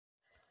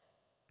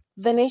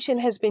The nation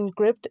has been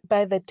gripped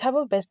by the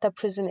Thabo Bester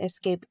prison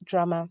escape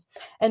drama,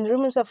 and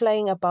rumors are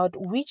flying about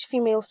which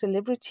female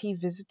celebrity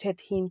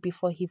visited him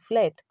before he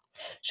fled.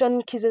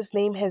 Shawn Mkhize's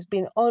name has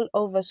been all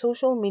over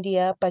social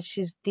media, but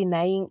she's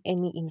denying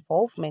any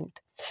involvement.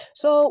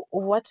 So,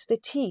 what's the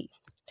tea?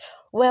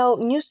 Well,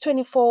 News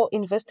 24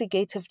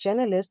 investigative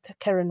journalist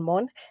Karen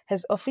Mon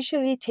has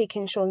officially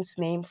taken Shawn's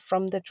name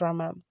from the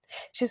drama.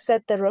 She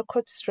set the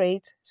record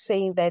straight,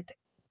 saying that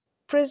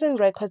prison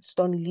records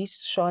don't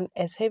list Shawn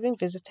as having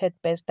visited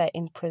Bester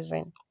in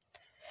prison.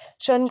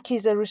 Shawn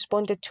Mkhize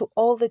responded to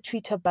all the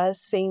Twitter buzz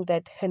saying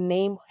that her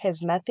name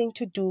has nothing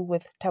to do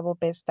with Thabo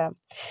Bester.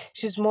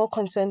 She's more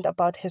concerned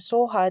about her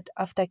sore heart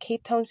after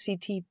Cape Town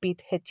City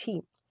beat her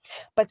team.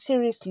 But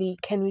seriously,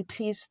 can we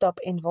please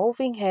stop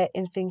involving her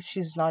in things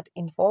she's not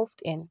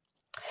involved in?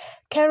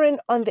 Karen,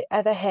 on the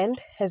other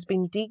hand, has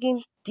been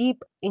digging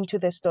deep into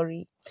the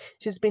story.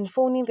 She's been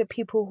phoning the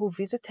people who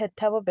visited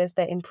Thabo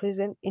Bester in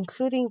prison,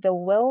 including the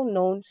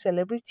well-known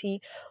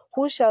celebrity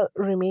who shall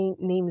remain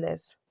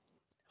nameless.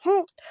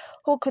 Who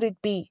could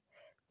it be?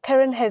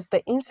 Karen has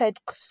the inside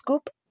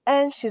scoop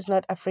and she's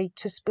not afraid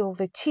to spill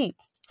the tea.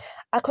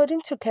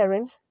 According to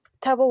Karen,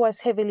 Thabo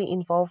was heavily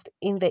involved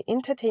in the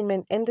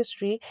entertainment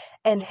industry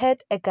and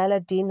had a gala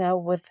dinner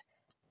with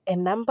a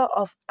number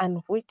of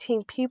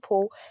unwitting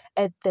people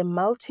at the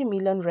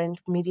multi-million rand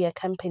media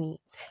company.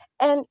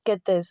 And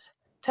get this,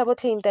 Thabo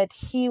claimed that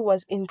he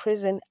was in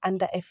prison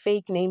under a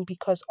fake name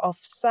because of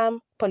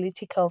some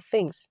political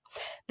things.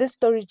 This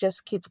story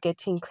just keeps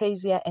getting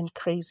crazier and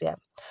crazier.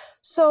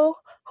 So,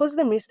 who's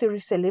the mystery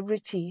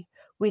celebrity?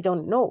 We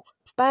don't know.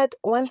 But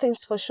one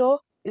thing's for sure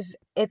is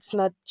it's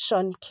not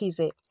Shawn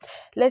Mkhize.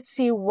 Let's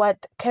see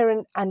what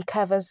Karen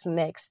uncovers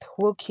next.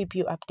 We'll keep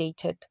you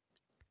updated.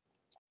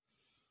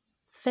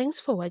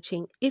 Thanks for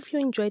watching. If you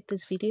enjoyed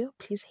this video,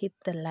 please hit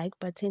the like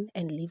button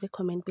and leave a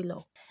comment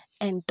below.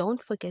 And don't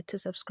forget to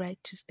subscribe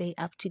to stay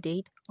up to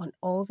date on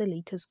all the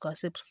latest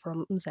gossips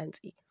from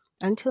Mzansi.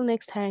 Until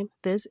next time,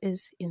 this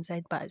is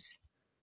Inside Buzz.